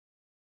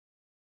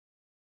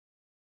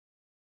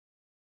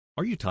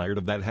Are you tired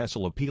of that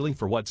hassle of peeling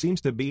for what seems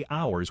to be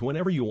hours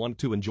whenever you want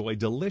to enjoy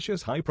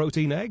delicious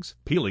high-protein eggs?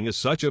 Peeling is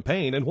such a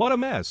pain and what a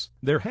mess!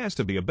 There has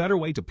to be a better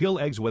way to peel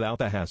eggs without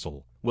the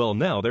hassle. Well,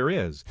 now there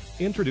is.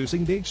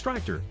 Introducing the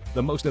Eggstractor,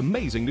 the most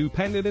amazing new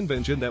patented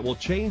invention that will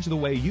change the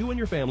way you and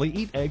your family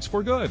eat eggs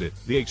for good.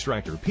 The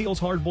Eggstractor peels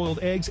hard-boiled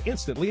eggs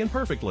instantly and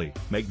perfectly.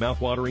 Make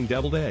mouth-watering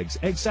deviled eggs,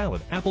 egg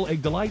salad, apple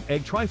egg delight,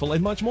 egg trifle,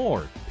 and much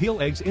more.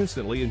 Peel eggs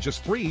instantly in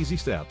just 3 easy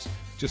steps.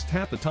 Just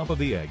tap the top of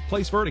the egg,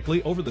 place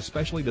vertically over the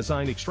specially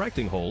designed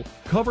extracting hole,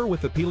 cover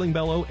with the peeling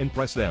bellow, and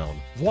press down.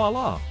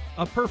 Voila!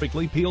 A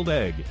perfectly peeled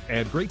egg.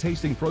 Add great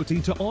tasting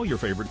protein to all your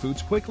favorite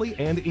foods quickly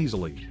and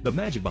easily. The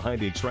magic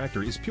behind the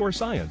Eggstractor is pure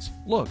science.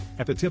 Look,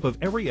 at the tip of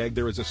every egg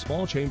there is a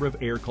small chamber of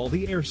air called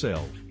the air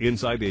cell.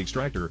 Inside the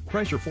Eggstractor,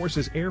 pressure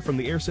forces air from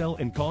the air cell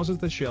and causes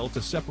the shell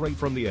to separate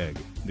from the egg.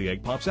 The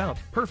egg pops out,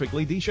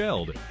 perfectly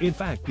deshelled. In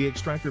fact, the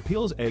Eggstractor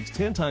peels eggs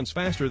 10 times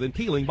faster than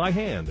peeling by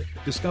hand.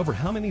 Discover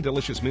how many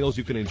delicious meals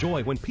you can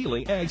enjoy when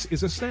peeling eggs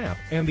is a snap.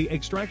 And the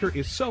Eggstractor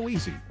is so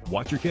easy.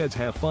 Watch your kids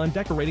have fun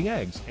decorating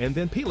eggs and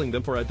then peeling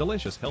them for a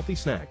delicious healthy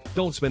snack.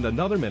 Don't spend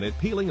another minute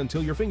peeling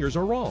until your fingers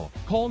are raw.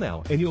 Call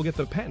now and you'll get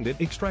the patented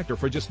Eggstractor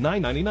for just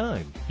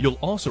 $9.99. You'll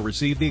also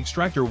receive the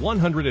Eggstractor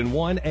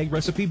 101 egg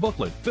recipe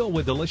booklet filled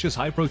with delicious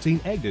high-protein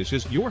egg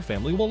dishes your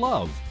family will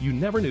love. You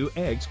never knew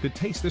eggs could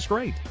taste this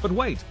great. But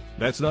wait,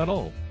 that's not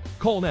all.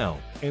 Call now,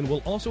 and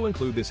we'll also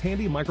include this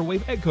handy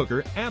microwave egg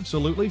cooker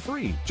absolutely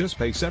free. Just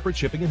pay separate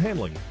shipping and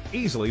handling.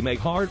 Easily make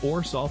hard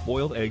or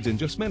soft-boiled eggs in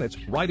just minutes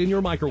right in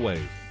your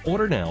microwave.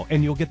 Order now,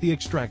 and you'll get the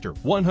Eggstractor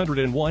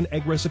 101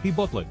 egg recipe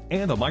booklet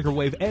and a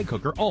microwave egg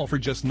cooker all for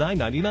just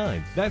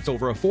 $9.99. That's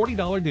over a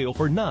 $40 deal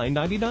for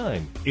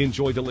 $9.99.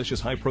 Enjoy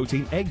delicious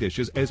high-protein egg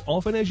dishes as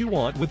often as you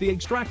want with the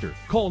Eggstractor.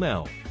 Call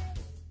now.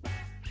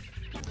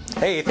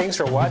 Hey, thanks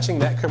for watching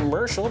that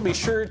commercial. Be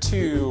sure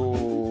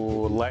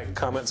to like,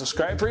 comment,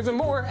 subscribe for even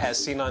more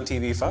As Seen on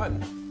TV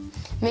fun.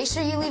 Make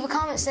sure you leave a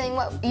comment saying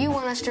what you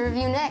want us to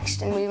review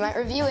next, and we might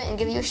review it and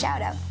give you a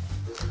shout out.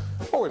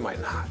 Or we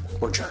might not.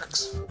 We're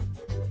jerks.